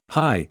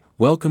Hi,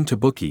 welcome to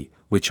Bookie,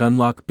 which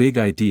unlock big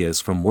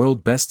ideas from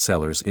world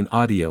bestsellers in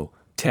audio,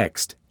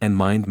 text, and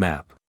mind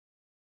map.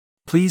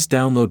 Please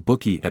download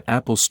Bookie at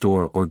Apple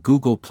Store or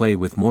Google Play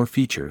with more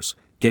features.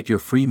 Get your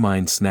free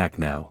mind snack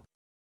now.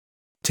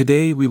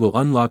 Today we will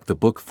unlock the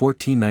book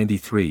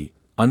 1493,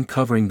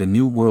 Uncovering the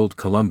New World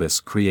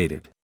Columbus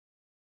Created.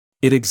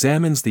 It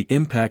examines the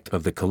impact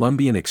of the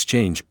Columbian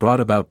exchange brought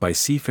about by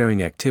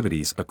seafaring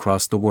activities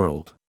across the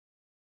world.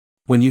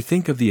 When you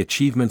think of the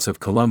achievements of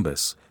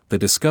Columbus, the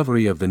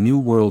discovery of the New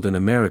World in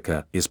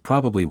America is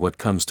probably what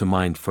comes to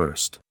mind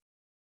first.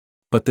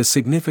 But the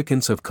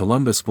significance of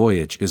Columbus'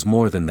 voyage is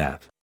more than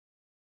that.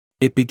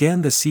 It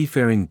began the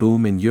seafaring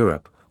boom in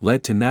Europe,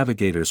 led to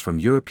navigators from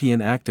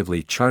European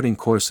actively charting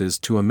courses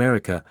to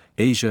America,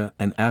 Asia,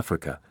 and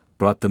Africa,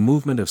 brought the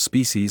movement of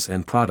species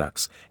and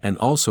products, and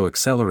also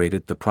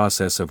accelerated the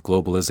process of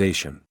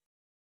globalization.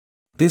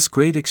 This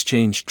great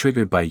exchange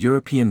triggered by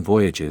European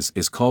voyages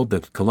is called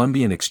the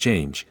Columbian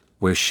Exchange,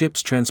 where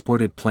ships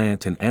transported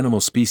plant and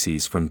animal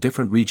species from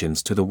different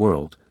regions to the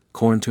world,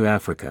 corn to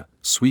Africa,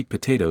 sweet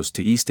potatoes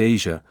to East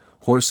Asia,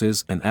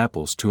 horses and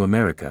apples to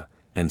America,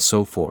 and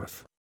so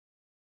forth.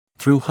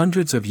 Through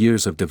hundreds of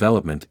years of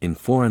development in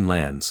foreign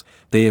lands,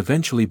 they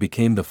eventually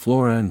became the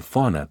flora and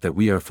fauna that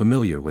we are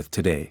familiar with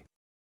today.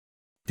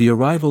 The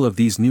arrival of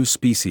these new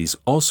species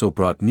also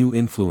brought new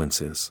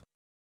influences.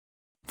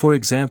 For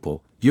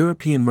example,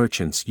 European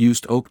merchants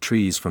used oak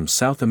trees from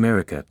South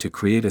America to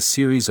create a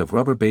series of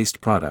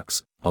rubber-based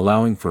products,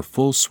 allowing for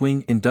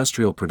full-swing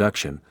industrial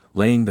production,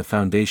 laying the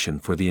foundation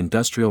for the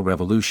Industrial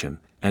Revolution,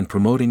 and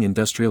promoting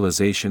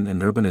industrialization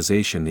and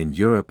urbanization in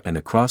Europe and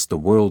across the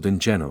world in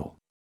general.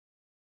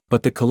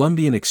 But the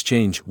Columbian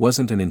Exchange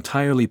wasn't an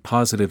entirely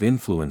positive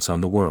influence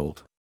on the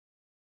world.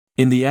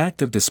 In the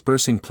act of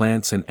dispersing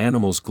plants and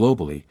animals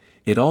globally,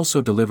 it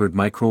also delivered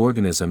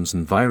microorganisms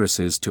and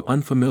viruses to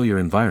unfamiliar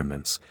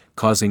environments,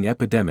 causing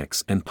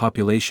epidemics and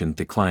population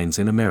declines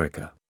in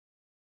America.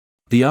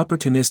 The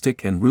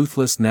opportunistic and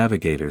ruthless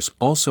navigators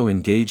also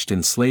engaged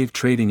in slave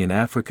trading in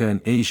Africa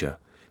and Asia,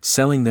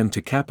 selling them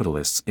to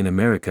capitalists in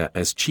America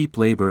as cheap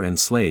labor and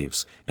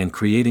slaves, and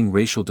creating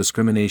racial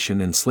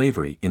discrimination and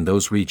slavery in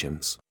those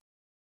regions.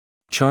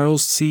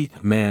 Charles C.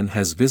 Mann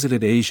has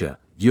visited Asia,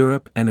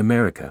 Europe, and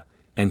America,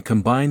 and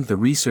combined the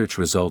research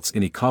results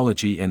in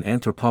ecology and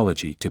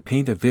anthropology to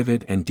paint a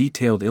vivid and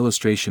detailed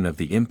illustration of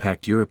the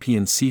impact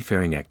European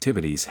seafaring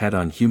activities had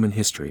on human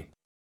history.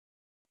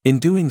 In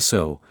doing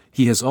so,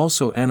 he has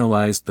also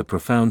analyzed the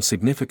profound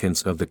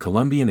significance of the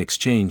Columbian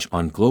Exchange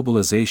on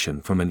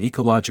globalization from an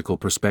ecological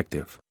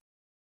perspective.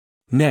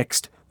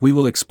 Next, we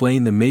will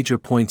explain the major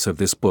points of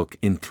this book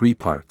in 3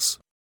 parts.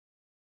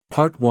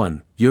 Part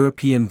 1,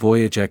 European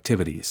Voyage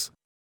Activities.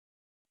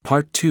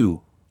 Part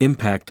 2,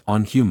 Impact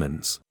on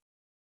Humans.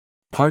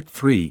 Part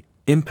 3,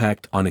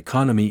 Impact on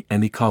Economy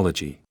and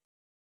Ecology.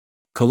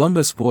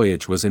 Columbus'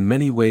 voyage was in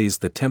many ways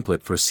the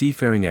template for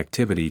seafaring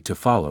activity to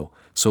follow,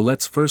 so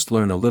let's first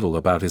learn a little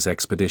about his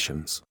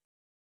expeditions.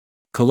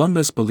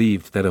 Columbus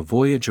believed that a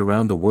voyage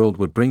around the world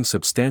would bring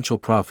substantial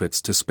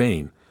profits to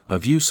Spain, a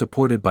view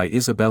supported by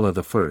Isabella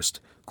I,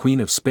 Queen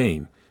of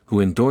Spain,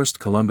 who endorsed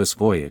Columbus'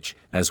 voyage,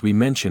 as we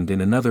mentioned in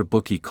another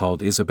bookie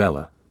called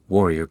Isabella,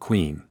 Warrior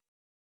Queen.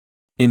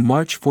 In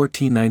March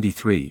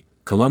 1493,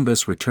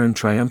 Columbus returned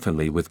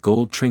triumphantly with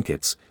gold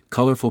trinkets,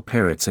 colorful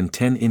parrots and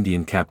 10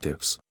 Indian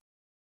captives.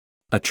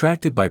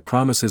 Attracted by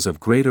promises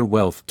of greater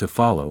wealth to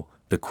follow,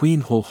 the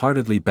Queen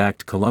wholeheartedly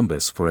backed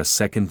Columbus for a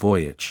second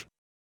voyage.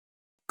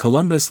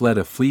 Columbus led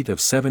a fleet of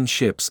 7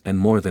 ships and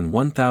more than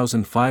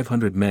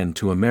 1,500 men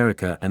to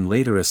America and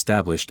later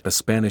established a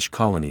Spanish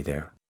colony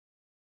there.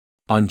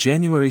 On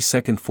January 2,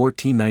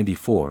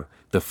 1494,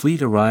 the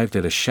fleet arrived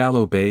at a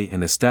shallow bay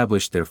and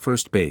established their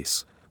first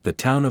base, the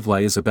town of La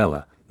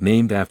Isabela,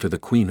 named after the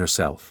Queen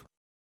herself.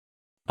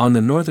 On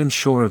the northern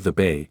shore of the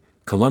bay,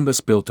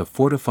 Columbus built a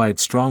fortified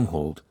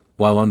stronghold,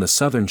 while on the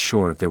southern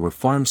shore there were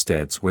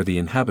farmsteads where the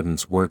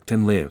inhabitants worked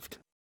and lived.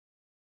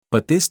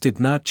 But this did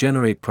not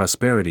generate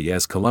prosperity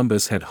as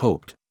Columbus had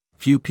hoped.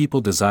 Few people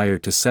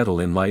desired to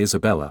settle in La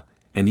Isabela,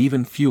 and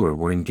even fewer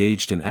were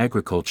engaged in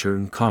agriculture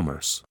and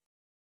commerce.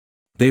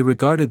 They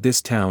regarded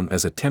this town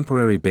as a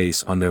temporary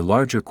base on their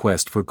larger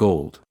quest for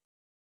gold.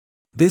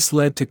 This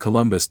led to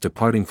Columbus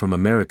departing from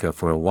America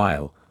for a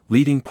while,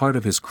 leading part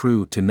of his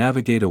crew to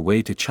navigate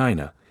away to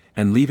China,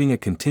 and leaving a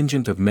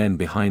contingent of men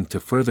behind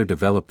to further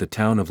develop the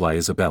town of La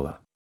Isabela.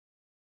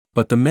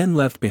 But the men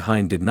left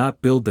behind did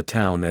not build the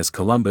town as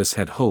Columbus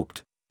had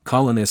hoped.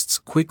 Colonists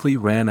quickly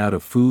ran out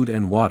of food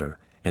and water,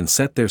 and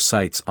set their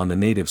sights on the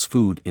natives'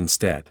 food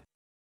instead.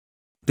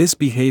 This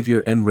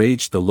behavior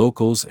enraged the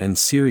locals and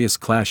serious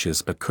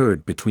clashes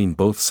occurred between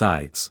both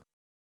sides.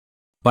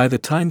 By the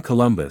time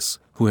Columbus,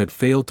 who had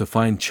failed to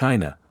find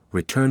China,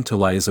 returned to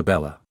La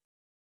Isabela,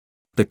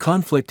 the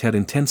conflict had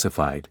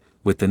intensified,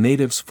 with the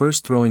natives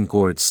first throwing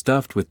gourds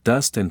stuffed with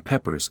dust and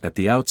peppers at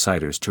the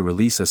outsiders to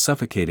release a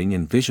suffocating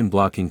and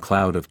vision-blocking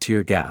cloud of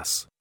tear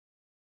gas.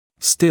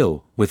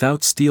 Still,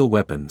 without steel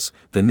weapons,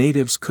 the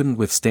natives couldn't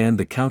withstand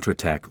the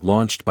counterattack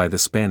launched by the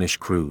Spanish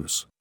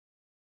crews.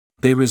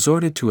 They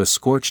resorted to a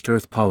scorched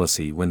earth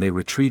policy when they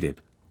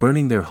retreated,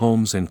 burning their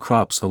homes and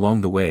crops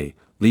along the way,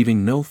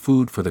 leaving no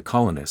food for the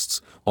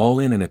colonists, all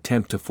in an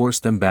attempt to force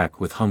them back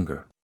with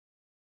hunger.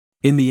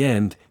 In the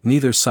end,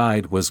 neither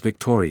side was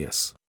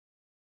victorious.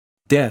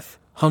 Death,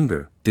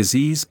 hunger,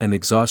 disease and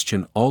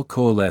exhaustion all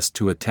coalesced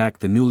to attack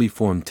the newly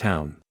formed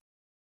town.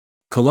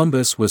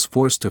 Columbus was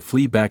forced to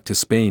flee back to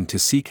Spain to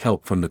seek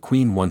help from the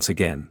Queen once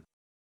again.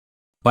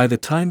 By the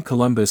time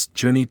Columbus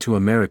journeyed to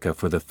America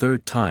for the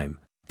third time,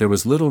 there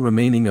was little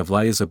remaining of La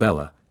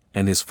Isabela,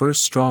 and his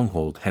first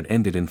stronghold had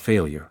ended in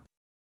failure.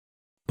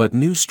 But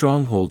new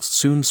strongholds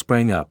soon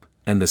sprang up,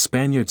 and the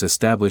Spaniards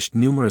established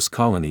numerous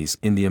colonies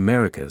in the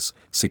Americas,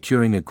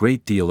 securing a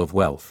great deal of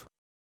wealth.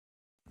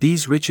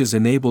 These riches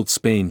enabled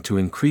Spain to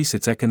increase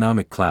its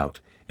economic clout,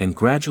 and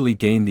gradually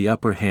gain the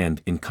upper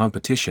hand in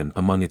competition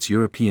among its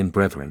European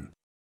brethren.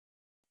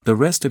 The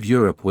rest of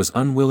Europe was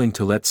unwilling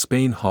to let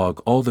Spain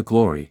hog all the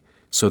glory,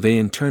 so they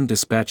in turn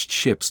dispatched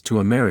ships to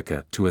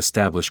America to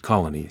establish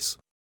colonies.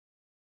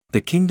 The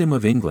Kingdom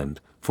of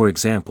England, for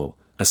example,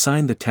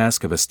 assigned the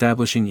task of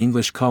establishing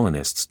English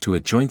colonists to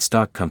a joint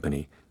stock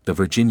company, the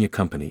Virginia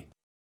Company.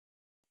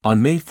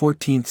 On May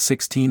 14,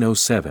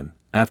 1607,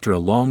 after a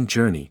long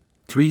journey,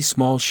 3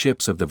 small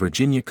ships of the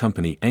Virginia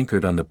Company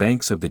anchored on the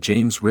banks of the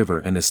James River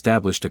and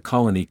established a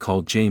colony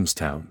called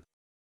Jamestown.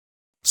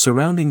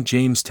 Surrounding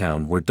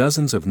Jamestown were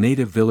dozens of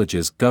native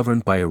villages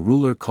governed by a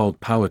ruler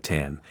called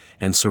Powhatan,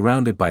 and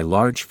surrounded by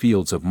large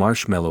fields of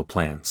marshmallow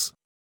plants.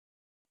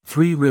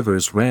 3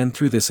 rivers ran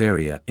through this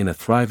area in a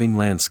thriving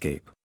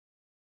landscape.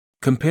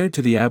 Compared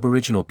to the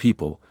Aboriginal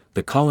people,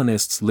 the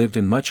colonists lived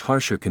in much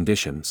harsher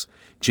conditions.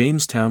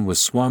 Jamestown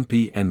was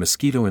swampy and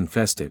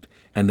mosquito-infested,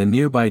 and the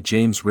nearby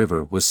James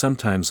River was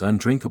sometimes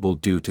undrinkable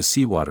due to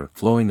seawater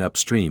flowing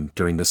upstream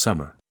during the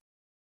summer.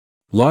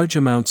 Large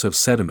amounts of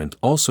sediment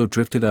also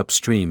drifted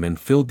upstream and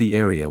filled the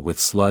area with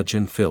sludge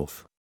and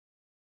filth.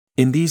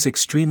 In these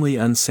extremely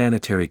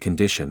unsanitary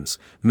conditions,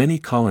 many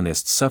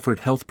colonists suffered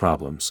health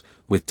problems,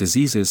 with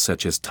diseases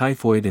such as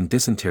typhoid and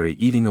dysentery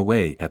eating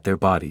away at their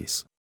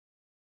bodies.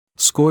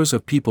 Scores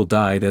of people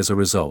died as a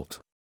result.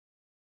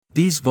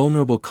 These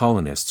vulnerable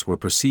colonists were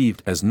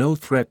perceived as no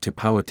threat to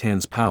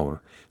Powhatan's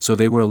power, so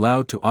they were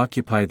allowed to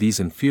occupy these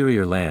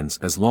inferior lands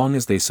as long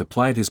as they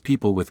supplied his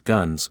people with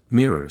guns,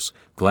 mirrors,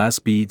 glass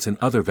beads and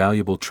other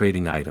valuable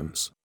trading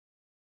items.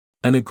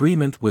 An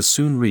agreement was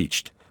soon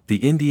reached. The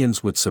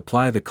Indians would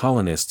supply the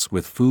colonists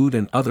with food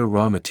and other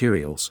raw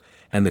materials,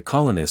 and the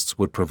colonists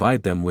would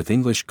provide them with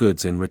English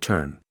goods in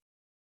return.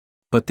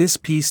 But this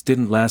peace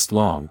didn't last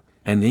long,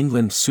 and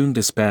England soon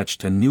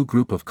dispatched a new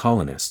group of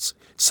colonists,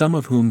 some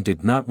of whom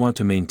did not want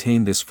to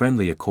maintain this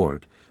friendly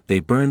accord. They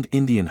burned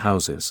Indian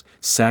houses,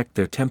 sacked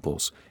their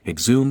temples,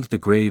 exhumed the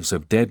graves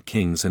of dead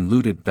kings and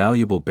looted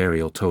valuable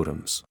burial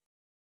totems.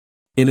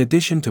 In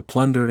addition to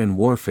plunder and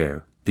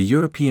warfare, the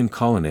European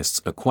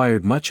colonists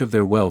acquired much of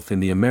their wealth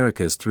in the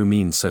Americas through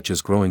means such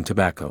as growing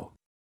tobacco.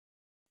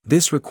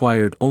 This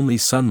required only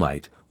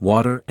sunlight,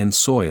 water and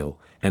soil,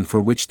 and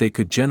for which they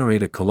could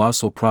generate a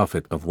colossal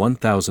profit of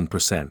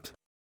 1,000%.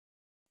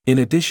 In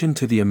addition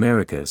to the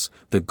Americas,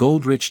 the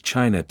gold-rich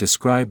China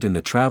described in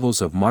the travels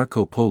of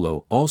Marco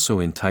Polo also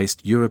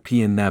enticed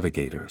European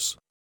navigators.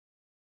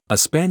 A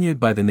Spaniard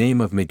by the name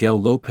of Miguel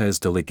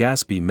López de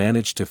Legazpi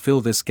managed to fill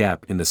this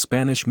gap in the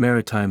Spanish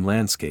maritime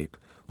landscape,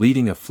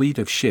 leading a fleet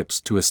of ships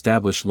to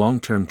establish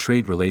long-term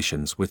trade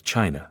relations with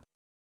China.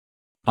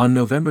 On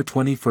November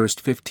 21,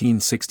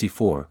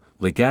 1564,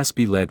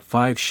 Legazpi led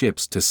 5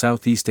 ships to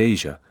Southeast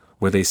Asia,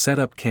 where they set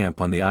up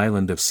camp on the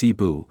island of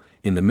Cebu,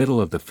 in the middle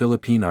of the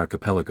Philippine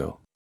archipelago.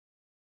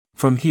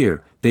 From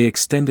here, they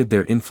extended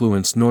their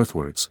influence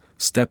northwards,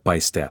 step by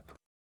step.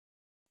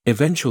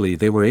 Eventually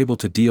they were able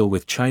to deal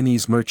with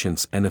Chinese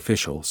merchants and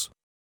officials.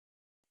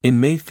 In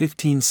May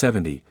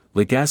 1570,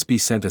 Legazpi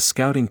sent a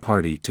scouting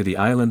party to the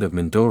island of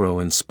Mindoro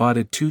and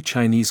spotted 2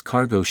 Chinese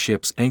cargo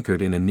ships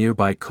anchored in a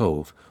nearby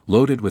cove,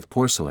 loaded with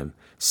porcelain,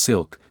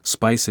 silk,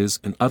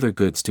 spices and other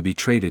goods to be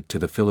traded to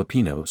the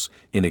Filipinos,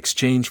 in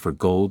exchange for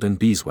gold and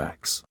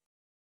beeswax.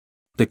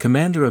 The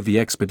commander of the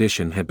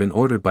expedition had been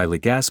ordered by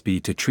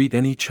Legazpi to treat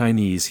any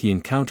Chinese he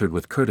encountered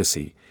with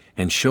courtesy,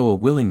 and show a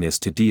willingness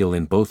to deal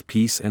in both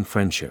peace and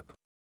friendship.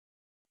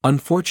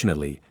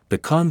 Unfortunately, the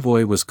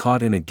convoy was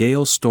caught in a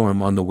gale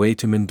storm on the way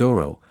to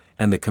Mindoro,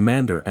 and the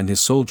commander and his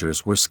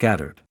soldiers were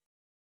scattered.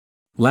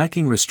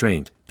 Lacking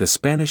restraint, the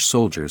Spanish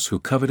soldiers who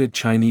coveted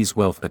Chinese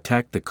wealth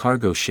attacked the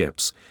cargo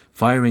ships,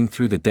 firing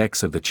through the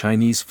decks of the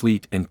Chinese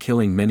fleet and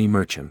killing many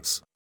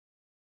merchants.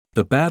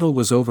 The battle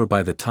was over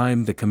by the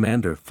time the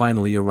commander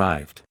finally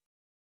arrived.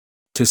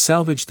 To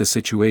salvage the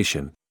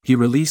situation, he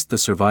released the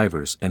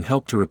survivors and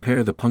helped to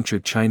repair the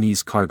punctured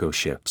Chinese cargo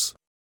ships.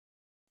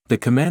 The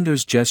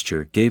commander's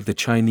gesture gave the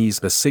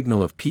Chinese a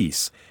signal of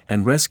peace,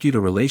 and rescued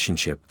a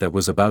relationship that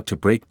was about to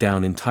break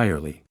down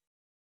entirely.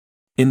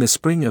 In the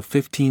spring of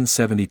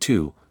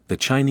 1572, the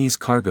Chinese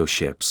cargo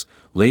ships,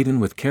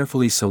 laden with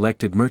carefully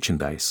selected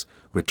merchandise,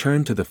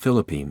 returned to the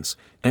Philippines,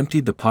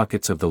 emptied the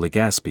pockets of the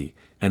Legazpi,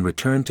 and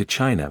returned to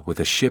China with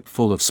a ship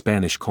full of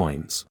Spanish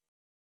coins.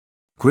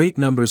 Great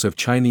numbers of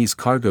Chinese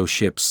cargo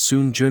ships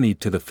soon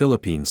journeyed to the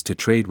Philippines to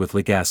trade with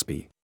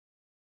Legazpi.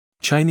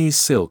 Chinese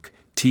silk,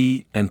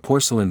 tea, and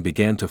porcelain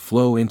began to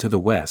flow into the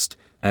West,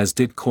 as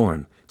did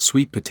corn,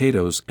 sweet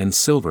potatoes, and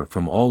silver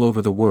from all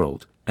over the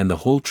world, and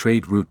the whole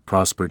trade route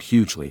prospered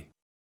hugely.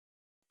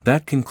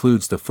 That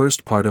concludes the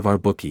first part of our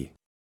Bookie.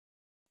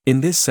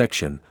 In this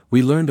section,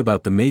 we learned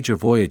about the major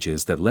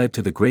voyages that led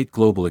to the Great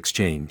Global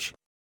Exchange.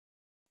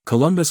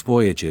 Columbus'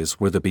 voyages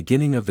were the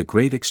beginning of the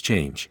Great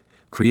Exchange,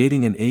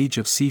 creating an age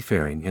of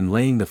seafaring and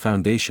laying the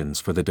foundations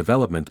for the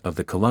development of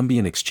the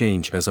Columbian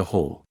Exchange as a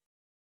whole.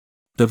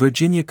 The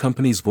Virginia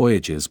Company's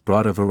voyages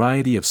brought a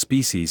variety of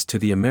species to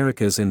the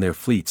Americas in their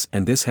fleets,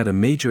 and this had a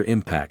major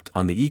impact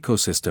on the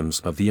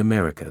ecosystems of the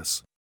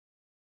Americas.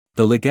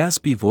 The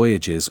Legazpi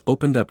voyages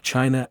opened up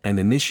China and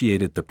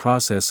initiated the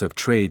process of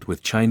trade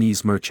with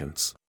Chinese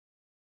merchants.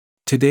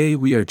 Today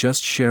we are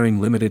just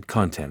sharing limited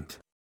content.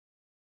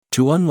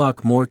 To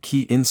unlock more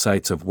key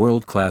insights of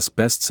world-class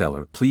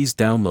bestseller, please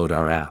download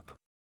our app.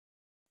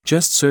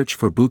 Just search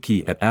for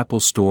Bookie at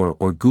Apple Store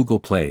or Google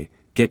Play.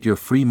 Get your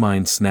free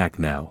mind snack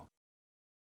now.